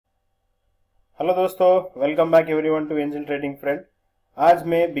Hello दोस्तों, welcome back everyone to angel trading friend. आज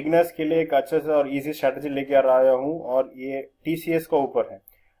मैं बिगनर्स के लिए एक अच्छे से और इजी स्ट्रैटेजी लेके आ रहा हूँ और ये टीसीएस का ऊपर है।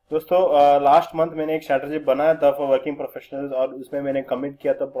 दोस्तों, लास्ट मंथ मैंने एक स्ट्रैटेजी बनाया था फॉर वर्किंग प्रोफेशनल्स और उसमें मैंने कमिट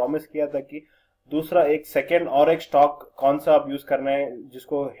किया था, प्रॉमिस किया था कि दूसरा एक सेकेंड और एक स्टॉक कौन सा आप यूज करना है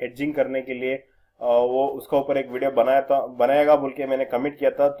जिसको हेडजिंग करने के लिए वो उसका ऊपर एक वीडियो बनाएगा बोल के मैंने कमिट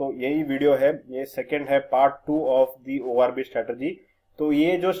किया था। तो यही वीडियो है, ये सेकेंड है, पार्ट 2 ऑफ दी ओआरबी स्ट्रैटेजी। तो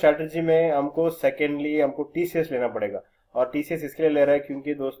ये जो स्ट्रैटेजी में हमको सेकेंडली हमको टीसीएस लेना पड़ेगा और टीसीएस इसके लिए ले रहा है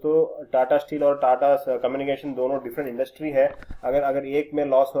क्योंकि दोस्तों टाटा स्टील और टाटा कम्युनिकेशन दोनों डिफरेंट इंडस्ट्री है। अगर अगर एक में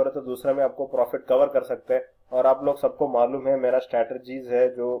लॉस हो रहा है तो दूसरा में आपको प्रॉफिट कवर कर सकते हैं। और आप लोग सबको मालूम है मेरा स्ट्रैटेजीज है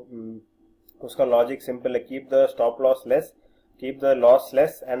जो उसका लॉजिक सिंपल है, keep the stop loss less, keep the loss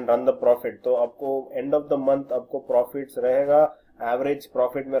less and run the profit. तो आपको एंड ऑफ द मंथ आपको प्रॉफिट्स रहेगा, एवरेज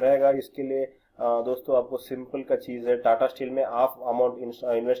प्रॉफिट में रहेगा। इसके लिए दोस्तों आपको सिंपल का चीज है, टाटा स्टील में हाफ अमाउंट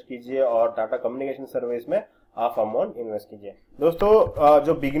इन्वेस्ट कीजिए और टाटा कम्युनिकेशन सर्विस में हाफ अमाउंट इन्वेस्ट कीजिए। दोस्तों,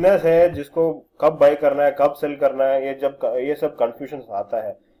 जो बिगनर्स है जिसको कब बाय करना है कब सेल करना है ये सब कंफ्यूजन आता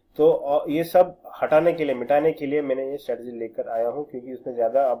है, तो ये सब हटाने के लिए मिटाने के लिए मैंने ये स्ट्रेटजी लेकर आया हूँ क्योंकि उसमें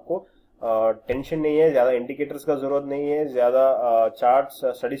ज्यादा आपको टेंशन नहीं है, ज्यादा इंडिकेटर्स का जरूरत नहीं है, ज्यादा चार्ट्स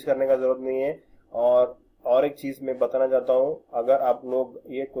स्टडीज करने का जरूरत नहीं है। और एक चीज मैं बताना चाहता हूँ, अगर आप लोग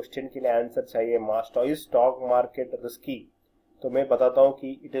ये क्वेश्चन के लिए आंसर चाहिए, master is stock market risky, तो मैं बताता हूँ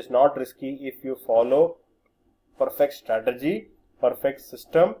कि it is not risky if you follow perfect strategy, perfect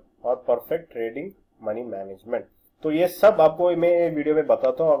system और परफेक्ट ट्रेडिंग मनी मैनेजमेंट। तो ये सब आपको मैं वीडियो में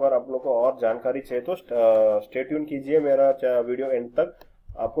बताता हूँ। अगर आप लोग को और जानकारी चाहिए तो स्टे ट्यून कीजिए, मेरा वीडियो एंड तक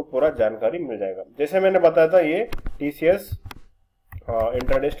आपको पूरा जानकारी मिल जाएगा। जैसे मैंने बताया था ये टीसीएस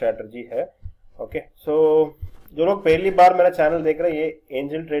इंट्राडे स्ट्रैटेजी है। ओके, सो जो लोग पहली बार मेरा चैनल देख रहे हैं, ये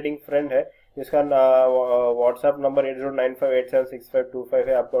एंजल ट्रेडिंग फ्रेंड है जिसका व्हाट्सएप नंबर 8095876525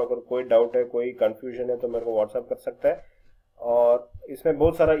 है। आपको अगर कोई डाउट है, कोई कंफ्यूजन है तो मेरे को व्हाट्सएप कर सकता है। और इसमें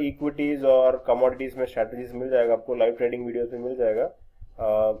बहुत सारा इक्विटीज और कमोडिटीज में स्ट्रैटेजीज मिल जाएगा, आपको लाइव ट्रेडिंग वीडियोस में मिल जाएगा।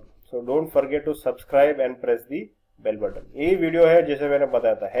 So don't forget to subscribe and press the bell button. यही वीडियो है जैसे मैंने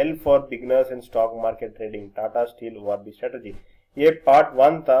बताया था, help for beginners in stock market trading, Tata steel ओआरबी strategy. ये पार्ट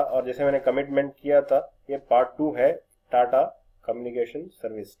 1 था और जैसे मैंने कमिटमेंट किया था ये पार्ट 2 है, टाटा कम्युनिकेशन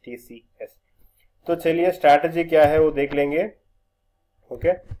सर्विस टीसीएस। तो चलिए स्ट्रैटेजी क्या है वो देख लेंगे।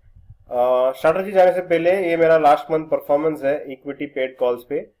 ओके, स्ट्रैटेजी जाने से पहले ये मेरा लास्ट मंथ परफॉर्मेंस है इक्विटी पेड कॉल्स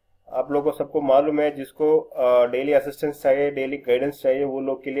पे। आप लोगों को सबको मालूम है, जिसको डेली असिस्टेंस चाहिए, डेली गाइडेंस चाहिए, वो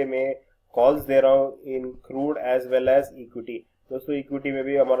लोग के लिए मैं कॉल्स दे रहा हूँ इन crude as well as equity. दोस्तों, इक्विटी में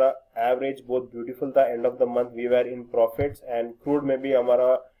भी हमारा एवरेज बहुत ब्यूटीफुल था, end of the month we were in profits, and crude में भी हमारा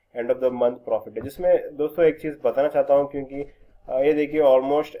end of the month profit है। जिसमें दोस्तों एक चीज बताना चाहता हूँ, क्योंकि ये देखिए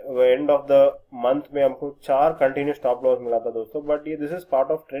almost end of the month में हमको 4 कंटिन्यूस स्टॉप लॉस मिला था दोस्तों। बट ये this is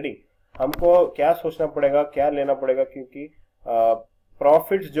part of trading, हमको क्या सोचना पड़ेगा, क्या लेना पड़ेगा, क्योंकि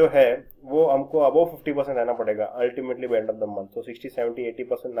प्रॉफिट्स जो है वो हमको अबव 50% रहना पड़ेगा ultimately bye end of the month. तो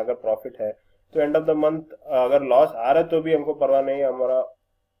 60-70-80% अगर प्रॉफिट है तो एंड ऑफ द मंथ अगर लॉस आ रहा है तो भी हमको परवाह नहीं है, हमारा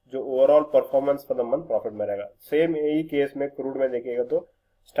जो overall performance for the month profit में रहेगा। सेम यही केस में क्रूड में देखिएगा तो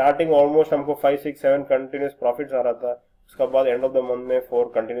स्टार्टिंग ऑलमोस्ट हमको 5-6-7 कंटिन्यूस प्रॉफिट्स आ रहा था, उसके बाद एंड ऑफ द मंथ में 4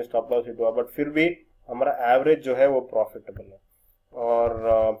 कंटिन्यूस स्टॉप लॉस हिट हुआ, बट फिर भी हमारा एवरेज जो है वो प्रॉफिटेबल है।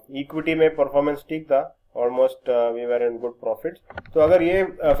 और इक्विटी में परफॉर्मेंस ठीक था, almost we were in good profit. तो अगर ये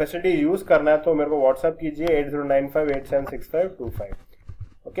फैसिलिटी यूज करना है तो मेरे को व्हाट्सएप कीजिए 8095876525।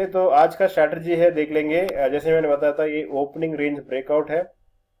 ओके, तो आज का स्ट्रैटेजी है देख लेंगे। जैसे मैंने बताया था ये ओपनिंग रेंज ब्रेकआउट है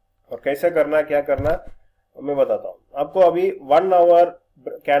और कैसे करना है, क्या करना है मैं बताता हूँ आपको। अभी 1 आवर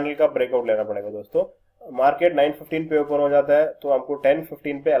कैंडल का ब्रेकआउट लेना पड़ेगा दोस्तों। मार्केट 9:15 पे ओपन हो जाता है तो हमको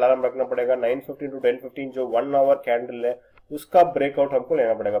 10:15 पे अलार्म रखना पड़ेगा। 9:15 टू 10:15 जो 1 आवर कैंडल है उसका ब्रेकआउट हमको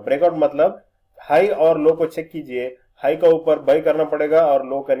लेना पड़ेगा। ब्रेकआउट मतलब हाई और लो को चेक कीजिए, हाई का ऊपर बाई करना पड़ेगा और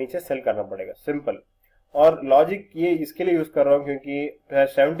लो का नीचे सेल करना पड़ेगा, सिंपल। और लॉजिक ये इसके लिए यूज कर रहा हूँ क्योंकि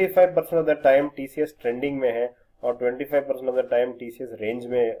 75% of the time TCS trending में है और 25% of the time TCS range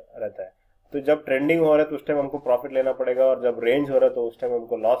में रहता है। तो जब ट्रेंडिंग हो रहा है तो उस टाइम हमको प्रॉफिट लेना पड़ेगा और जब रेंज हो रहा है तो उस टाइम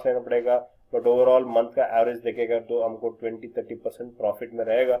हमको लॉस लेना पड़ेगा। बट ओवरऑल मंथ का एवरेज देखेगा तो हमको 20-30% प्रॉफिट में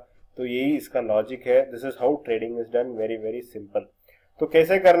रहेगा। तो यही इसका लॉजिक है। This is how trading is done, very very simple. तो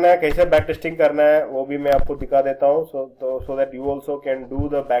कैसे करना है, कैसे बैक टेस्टिंग करना है वो भी मैं आपको दिखा देता हूँ, so that you also can do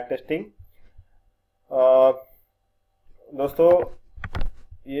the back testing. दोस्तों,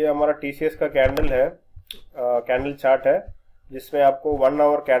 ये हमारा टीसीएस का कैंडल है, कैंडल चार्ट है जिसमें आपको 1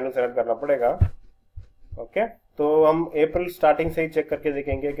 आवर कैंडल सेलेक्ट करना पड़ेगा। ओके, तो हम अप्रैल स्टार्टिंग से ही चेक करके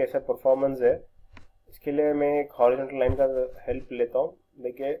देखेंगे कैसा परफॉर्मेंस है। इसके लिए मैं एक हॉरिजॉन्टल लाइन का हेल्प लेता हूँ।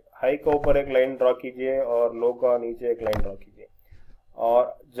 देखिए, हाई का ऊपर एक लाइन ड्रॉ कीजिए और लो का नीचे एक लाइन ड्रॉ कीजिए।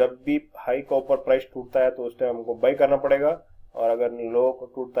 और जब भी हाई का ऊपर प्राइस टूटता है तो उस टाइम हमको बाई करना पड़ेगा, और अगर लो को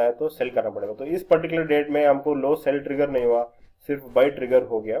टूटता है तो सेल करना पड़ेगा। तो इस पर्टिकुलर डेट में हमको लो सेल ट्रिगर नहीं हुआ, सिर्फ बाई ट्रिगर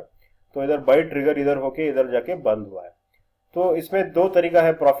हो गया। तो इधर बाई ट्रिगर इधर होके इधर जाके बंद हुआ है। तो इसमें दो तरीका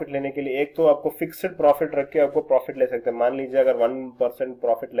है प्रॉफिट लेने के लिए। एक तो आपको फिक्स्ड प्रॉफिट रख के आपको प्रॉफिट ले सकते हैं। मान लीजिए अगर 1%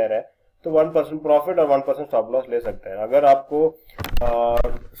 प्रॉफिट ले रहा है तो 1% प्रॉफिट और 1% स्टॉप लॉस ले सकते हैं। अगर आपको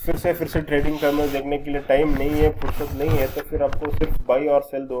फिर से ट्रेडिंग करने देखने के लिए टाइम नहीं है, फुर्सत नहीं है, तो फिर आपको सिर्फ बाई और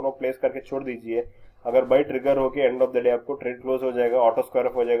सेल दोनों प्लेस करके छोड़ दीजिए। अगर बाई ट्रिगर होके एंड ऑफ द डे आपको ट्रेड क्लोज हो जाएगा, ऑटो स्क्वायर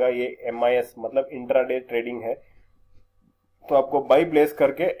ऑफ हो जाएगा। ये MIS मतलब इंट्राडे ट्रेडिंग है, तो आपको बाई प्लेस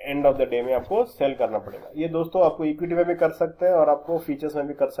करके एंड ऑफ द डे में आपको सेल करना पड़ेगा। ये दोस्तों आपको इक्विटी में भी कर सकते हैं और आपको फीचर्स में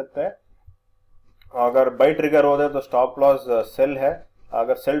भी कर सकते हैं। अगर बाई ट्रिगर हो रहा है तो स्टॉप लॉस सेल है,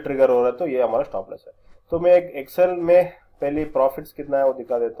 अगर सेल ट्रिगर हो रहा है तो ये हमारा स्टॉप लॉस है। तो मैं एक एक्सेल में पहले प्रॉफिट्स कितना है वो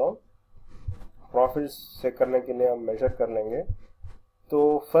दिखा देता हूँ। प्रॉफिट्स चेक करने के लिए हम मेजर कर लेंगे। तो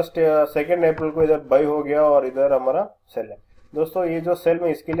 2 अप्रैल को इधर बाई हो गया और इधर हमारा सेल है। दोस्तों ये जो सेल मैं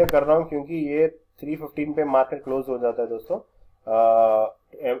इसके लिए कर रहा हूँ क्योंकि ये 315 पे मार्केट क्लोज हो जाता है दोस्तों।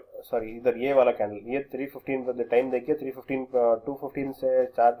 सॉरी, इधर ये वाला कैंडल, ये 315 पर टाइम देखिए, 215 से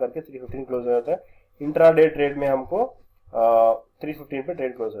चार्ज करके 315 क्लोज हो जाता है। इंट्राडे ट्रेड में हमको 315 पे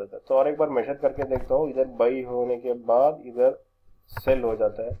ट्रेड क्लोज हो जाता है। तो और एक बार मेजर करके देखता हूँ, इधर बाई होने के बाद इधर सेल हो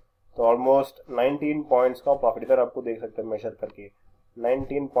जाता है। तो ऑलमोस्ट 19 पॉइंट्स का प्रॉफिट इधर आपको देख सकते हैं मेजर करके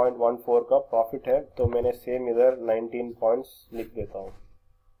 19.14 का प्रॉफिट है। तो मैंने सेम इधर 19 पॉइंट्स लिख देता हूँ।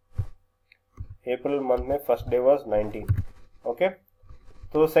 अप्रैल मंथ में फर्स्ट डे वाज 19। ओके,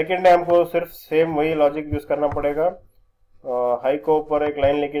 तो सेकेंड डे हमको सिर्फ सेम वही लॉजिक यूज करना पड़ेगा। हाई को ऊपर एक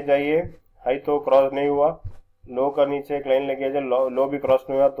लाइन लेके जाइए, हाई तो क्रॉस नहीं हुआ, लो का नीचे एक लाइन लेके जाइए, लो भी क्रॉस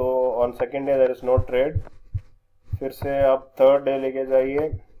नहीं हुआ, तो on second day there is no trade. फिर से आप थर्ड डे लेके जाइए,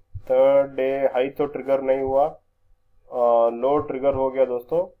 थर्ड डे हाई तो ट्रिगर नहीं हुआ, लो ट्रिगर हो गया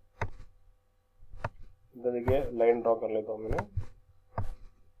दोस्तों। इधर देखिए लाइन ड्रॉ कर लेता हूँ मैंने।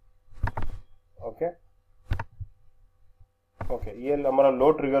 ओके, ये हमारा लो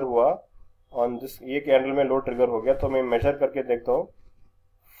ट्रिगर हुआ ऑन दिस, ये कैंडल में लो ट्रिगर हो गया। तो मैं मेजर करके देखता हूँ,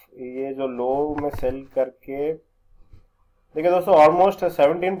 ये जो लो में सेल करके देखिए दोस्तों ऑलमोस्ट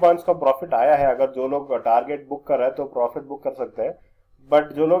 17 पॉइंट्स का प्रॉफिट आया है। अगर जो लोग टारगेट बुक कर रहे हैं तो प्रॉफिट बुक कर सकते हैं,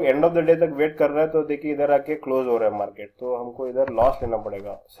 बट जो लोग एंड ऑफ द डे तक वेट कर रहे हैं तो देखिए इधर आके क्लोज हो रहा है मार्केट, तो हमको इधर लॉस लेना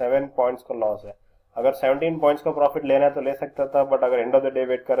पड़ेगा। 7 पॉइंट्स का लॉस है। अगर 17 पॉइंट्स का प्रॉफिट लेना है तो ले सकता था, बट अगर end of the day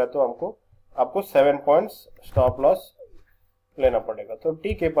wait कर रहा है तो आपको 7 पॉइंट्स स्टॉप लॉस लेना पड़ेगा। तो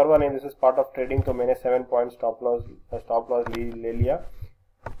ठीक है, परवाह नहीं, this is part of trading. तो मैंने 7 पॉइंट स्टॉप लॉस ले लिया।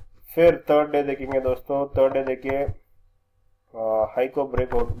 फिर थर्ड डे देखेंगे दोस्तों। थर्ड डे देखिए हाई को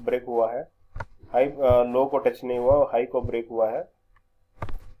ब्रेक हुआ है, हाई लो को टच नहीं हुआ, हाई को ब्रेक हुआ है।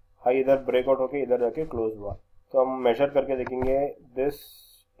 हाई इधर ब्रेकआउट होके इधर जाके क्लोज हुआ। तो हम मेजर करके देखेंगे this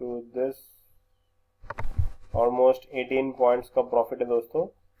to this, almost 18 points का प्रॉफिट है दोस्तों।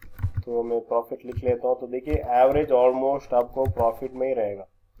 तो मैं प्रॉफिट लिख लेता हूँ। तो देखिए एवरेज ऑलमोस्ट आपको प्रॉफिट में ही रहेगा।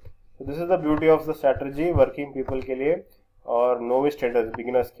 तो this is the beauty of the strategy working people के लिए और नोविस ट्रेडर्स,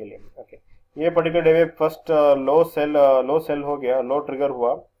 बिगिनर्स के लिए। ओके, ये पर्टिकुलर डे में फर्स्ट लो सेल हो गया, लो ट्रिगर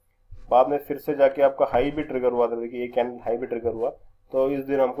हुआ, बाद में फिर से जाके आपका हाई भी ट्रिगर हुआ था। देखिए ये कैंडल हाई भी ट्रिगर हुआ, तो इस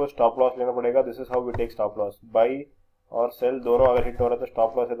दिन हमको स्टॉप लॉस लेना पड़ेगा। This is how we take stop loss. By और सेल दोनों अगर हिट हो रहा है तो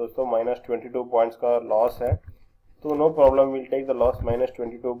स्टॉप लॉस है दोस्तों -22 पॉइंट्स का लॉस है। तो no problem, will take the loss,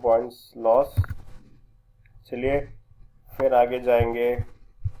 -22 points loss. चलिए फिर आगे जाएंगे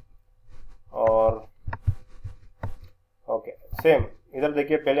और ओके सेम इधर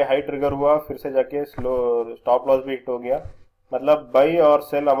देखिए पहले हाई ट्रिगर हुआ, फिर से जाके स्लो स्टॉप लॉस भी हिट हो गया। मतलब बाई और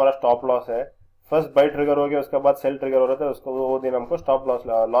सेल हमारा स्टॉप लॉस है। फर्स्ट बाई ट्रिगर हो गया, उसके बाद सेल ट्रिगर हो रहा था, उसको वो दिन हमको स्टॉप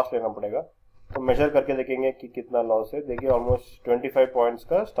लॉस लेना पड़ेगा। तो मेजर करके देखेंगे कि कितना लॉस है। देखिए ऑलमोस्ट 25 पॉइंट्स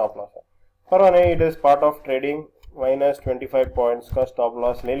का स्टॉप लॉस है। पर नहीं, it is part of trading. -25 points का स्टॉप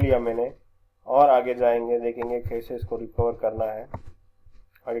लॉस ले लिया मैंने और आगे जाएंगे, देखेंगे कैसे इसको रिकवर करना है,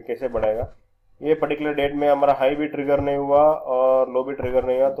 आगे कैसे बढ़ेगा। ये पर्टिकुलर डेट में हमारा हाई भी ट्रिगर नहीं हुआ और लो भी ट्रिगर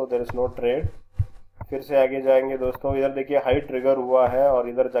नहीं हुआ, तो देयर इज नो ट्रेड। फिर से आगे जाएंगे दोस्तों। इधर देखिए हाई ट्रिगर हुआ है और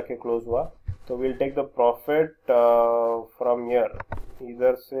इधर जाके क्लोज हुआ, तो will take the profit from here,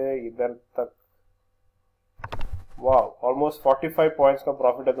 इधर से इधर तक। वाह, ऑलमोस्ट 45 पॉइंट्स का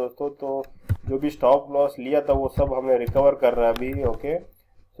प्रॉफिट है दोस्तों। तो जो भी स्टॉप लॉस लिया था वो सब हमने रिकवर कर रहा है अभी। Okay,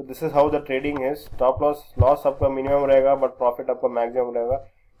 so this is how the trading है। स्टॉप लॉस आपका मिनिमम रहेगा बट प्रॉफिट आपका मैक्सिमम रहेगा।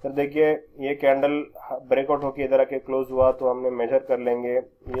 फिर देखिए ये कैंडल ब्रेकआउट होके इधर आके क्लोज हुआ, तो हमने मेजर कर लेंगे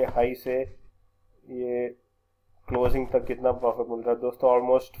ये हाई से ये क्लोजिंग तक कितना प्रॉफिट मिल रहा है दोस्तों।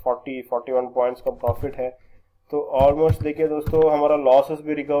 ऑलमोस्ट 41 पॉइंट्स का प्रॉफिट है। तो ऑलमोस्ट देखिए दोस्तों हमारा लॉसेस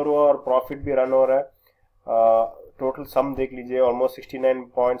भी रिकवर हुआ और प्रॉफिट भी रन हो रहा है। टोटल सम देख लीजिए, ऑलमोस्ट 69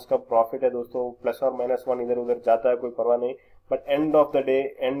 पॉइंट्स का प्रॉफिट है दोस्तों। प्लस और माइनस 1 इधर उधर जाता है, कोई परवाह नहीं, but end of the day,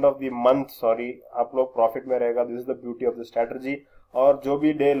 end of the month sorry, आप लोग प्रॉफिट में रहेगा। This is the beauty of the strategy. और जो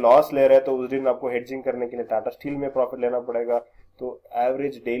भी डे लॉस ले रहे हैं तो उस दिन आपको हेडजिंग करने के लिए टाटा स्टील में प्रॉफिट लेना पड़ेगा, तो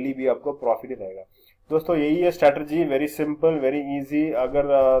एवरेज डेली भी आपको प्रॉफिट ही रहेगा दोस्तों। यही है strategy, very simple, very easy. अगर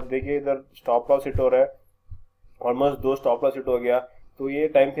देखिए इधर स्टॉप लॉस हिट हो रहा है, ऑलमोस्ट 2 स्टॉप लॉस हिट हो गया, तो ये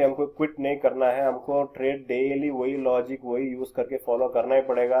टाइम पे हमको क्विट नहीं करना है, हमको ट्रेड डेली वही लॉजिक वही यूज करके फॉलो करना ही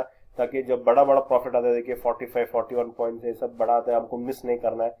पड़ेगा, ताकि जब बड़ा बड़ा प्रॉफिट आता है, देखिए 45 41 पॉइंट ये सब बड़ा आता है, हमको मिस नहीं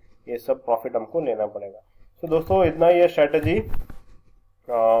करना है, ये सब प्रॉफिट हमको लेना पड़ेगा। तो दोस्तों इतना ही है स्ट्रेटजी।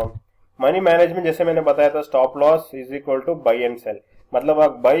 मनी मैनेजमेंट जैसे मैंने बताया था, stop loss is equal two by and cell, मतलब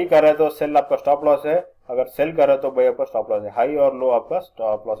आप बाई कर रहे हो तो सेल आपका स्टॉप लॉस है, अगर सेल कर रहे हो तो बाई आपका स्टॉप लॉस है, हाई और लो आपका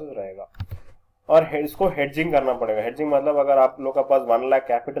स्टॉप लॉसेस रहेगा। और इसको हेडजिंग करना पड़ेगा। हेडजिंग मतलब अगर आप लोग का पास 1 लाख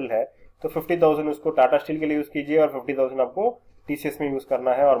कैपिटल है तो 50,000 उसको टाटा स्टील के लिए यूज कीजिए और 50,000 आपको टीसीएस में यूज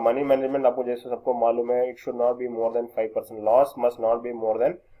करना है। और मनी मैनेजमेंट आपको जैसे सबको मालूम है, it should not be more than 5%, loss must not be more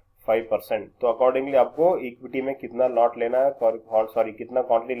than 5%। तो अकॉर्डिंगली आपको इक्विटी में कितना लॉट लेना है, सॉरी कितना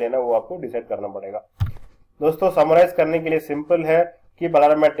क्वांटिटी लेना है, वो आपको डिसाइड करना पड़ेगा। दोस्तों समराइज करने के लिए सिंपल है कि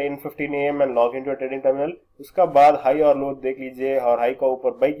alarm eight 10:15 AM and log into trading terminal, उसका बाद हाई और लो देख लीजिए और हाई का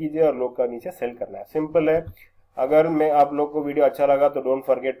ऊपर बाई कीजिए और लो का नीचे सेल करना है, सिंपल है। अगर मैं आप लोग को वीडियो अच्छा लगा तो don't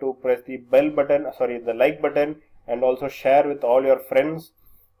forget to press the bell button, sorry the like button, and also share with all your friends.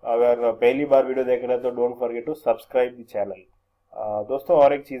 अगर पहली बार वीडियो देख रहे हैं तो don't forget to subscribe the channel. दोस्तों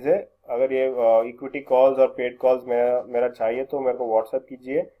और एक चीज है, अगर ये इक्विटी कॉल्स और पेड कॉल्स मेरा चाहिए तो मेरे को व्हाट्सएप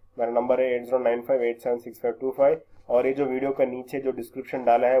कीजिए, मेरा नंबर है 8095876525। और ये जो वीडियो का नीचे जो डिस्क्रिप्शन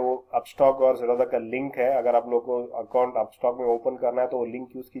डाला है वो अपस्टॉक और ज़ीरोधा का लिंक है, अगर आप लोग को अकाउंट अपस्टॉक में ओपन करना है तो वो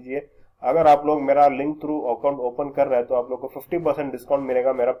लिंक यूज कीजिए। अगर आप लोग मेरा लिंक थ्रू अकाउंट ओपन कर रहे हैं तो आप लोग को 50% डिस्काउंट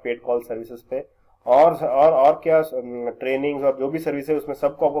मिलेगा मेरा पेड कॉल सर्विसेज पे। और क्या ट्रेनिंग्स और जो भी सर्विस है उसमें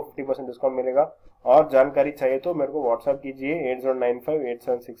सबको आपको 50% डिस्काउंट मिलेगा। और जानकारी चाहिए तो मेरे को व्हाट्सएप कीजिए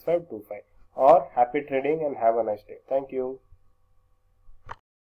 8095876525। और happy trading and have a nice day. Thank you.